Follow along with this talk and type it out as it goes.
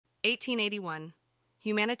1881.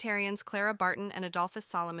 Humanitarians Clara Barton and Adolphus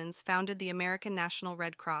Solomons founded the American National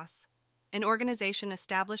Red Cross, an organization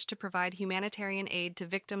established to provide humanitarian aid to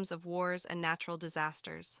victims of wars and natural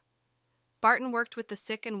disasters. Barton worked with the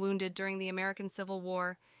sick and wounded during the American Civil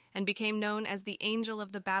War and became known as the Angel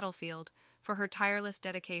of the Battlefield for her tireless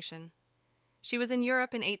dedication. She was in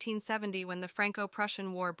Europe in 1870 when the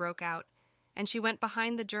Franco-Prussian War broke out, and she went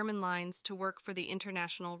behind the German lines to work for the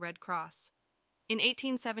International Red Cross. In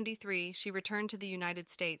 1873, she returned to the United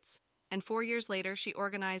States, and 4 years later she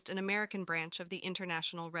organized an American branch of the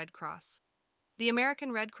International Red Cross. The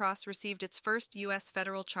American Red Cross received its first U.S.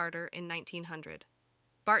 federal charter in 1900.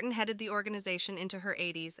 Barton headed the organization into her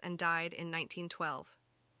 80s and died in 1912.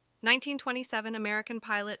 1927, American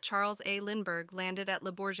pilot Charles A. Lindbergh landed at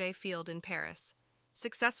Le Bourget Field in Paris,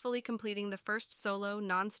 successfully completing the first solo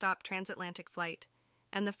non-stop transatlantic flight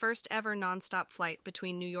and the first ever non-stop flight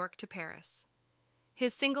between New York to Paris.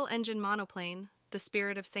 His single-engine monoplane, the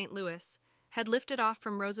Spirit of St. Louis, had lifted off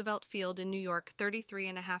from Roosevelt Field in New York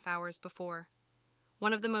 33.5 hours before.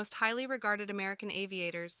 One of the most highly regarded American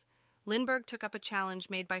aviators, Lindbergh took up a challenge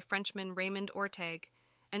made by Frenchman Raymond Orteig,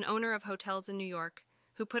 an owner of hotels in New York,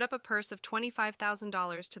 who put up a purse of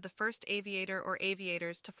 $25,000 to the first aviator or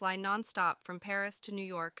aviators to fly non-stop from Paris to New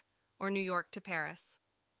York or New York to Paris.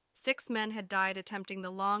 6 men had died attempting the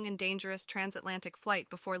long and dangerous transatlantic flight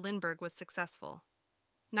before Lindbergh was successful.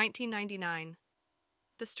 1999.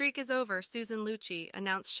 "The streak is over," Susan Lucci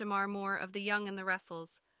announced Shemar Moore of The Young and the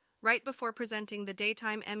Restless, right before presenting the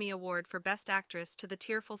Daytime Emmy Award for Best Actress to the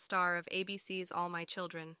tearful star of ABC's All My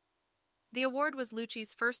Children. The award was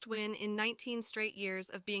Lucci's first win in 19 straight years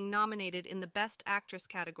of being nominated in the Best Actress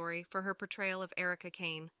category for her portrayal of Erica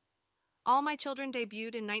Kane. All My Children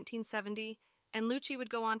debuted in 1970, and Lucci would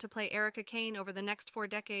go on to play Erica Kane over the next 4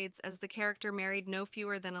 decades as the character married no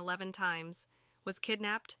fewer than 11 times, was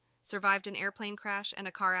kidnapped, survived an airplane crash and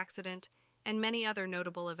a car accident, and many other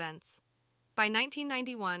notable events. By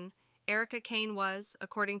 1991, Erica Kane was,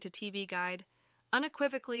 according to TV Guide,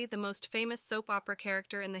 unequivocally the most famous soap opera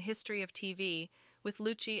character in the history of TV, with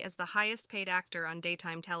Lucci as the highest-paid actor on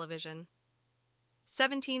daytime television.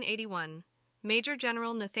 1781. Major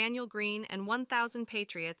General Nathanael Greene and 1,000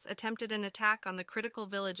 Patriots attempted an attack on the critical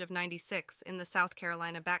village of 96 in the South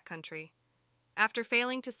Carolina backcountry. After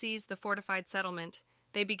failing to seize the fortified settlement,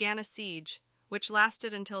 they began a siege, which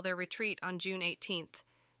lasted until their retreat on June 18th,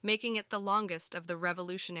 making it the longest of the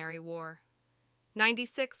Revolutionary War.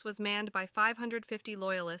 96 was manned by 550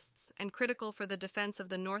 Loyalists and critical for the defense of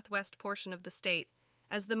the northwest portion of the state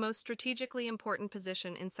as the most strategically important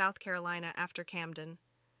position in South Carolina after Camden.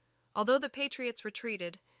 Although the Patriots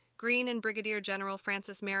retreated, Greene and Brigadier General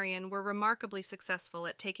Francis Marion were remarkably successful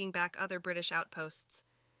at taking back other British outposts.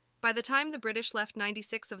 By the time the British left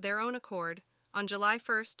 96 of their own accord, on July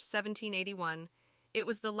 1st, 1781, it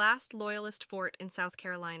was the last Loyalist fort in South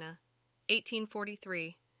Carolina.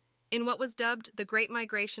 1843. In what was dubbed the Great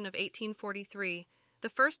Migration of 1843, the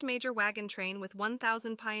first major wagon train with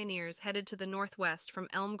 1,000 pioneers headed to the northwest from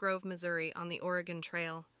Elm Grove, Missouri on the Oregon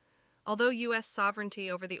Trail. Although U.S. sovereignty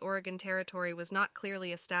over the Oregon Territory was not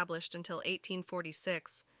clearly established until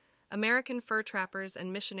 1846, American fur trappers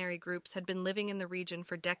and missionary groups had been living in the region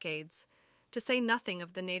for decades, to say nothing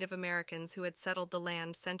of the Native Americans who had settled the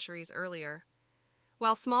land centuries earlier.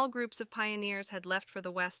 While small groups of pioneers had left for the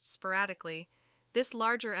West sporadically, this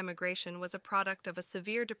larger emigration was a product of a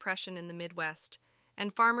severe depression in the Midwest,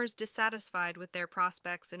 and farmers dissatisfied with their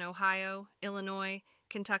prospects in Ohio, Illinois,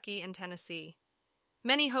 Kentucky, and Tennessee.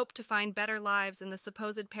 Many hoped to find better lives in the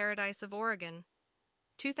supposed paradise of Oregon.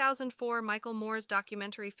 2004 Michael Moore's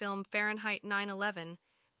documentary film Fahrenheit 9/11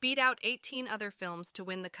 beat out 18 other films to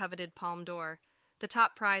win the coveted Palme d'Or, the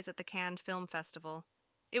top prize at the Cannes Film Festival.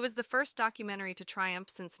 It was the first documentary to triumph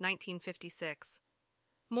since 1956.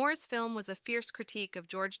 Moore's film was a fierce critique of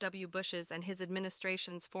George W. Bush's and his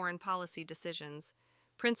administration's foreign policy decisions,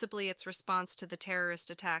 principally its response to the terrorist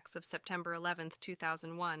attacks of September 11,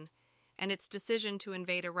 2001, and its decision to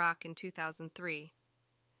invade Iraq in 2003.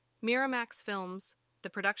 Miramax Films, the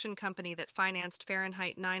production company that financed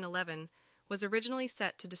Fahrenheit 9/11, was originally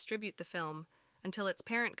set to distribute the film until its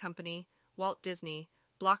parent company, Walt Disney,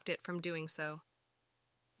 blocked it from doing so.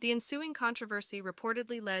 The ensuing controversy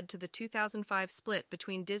reportedly led to the 2005 split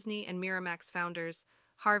between Disney and Miramax founders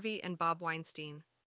Harvey and Bob Weinstein.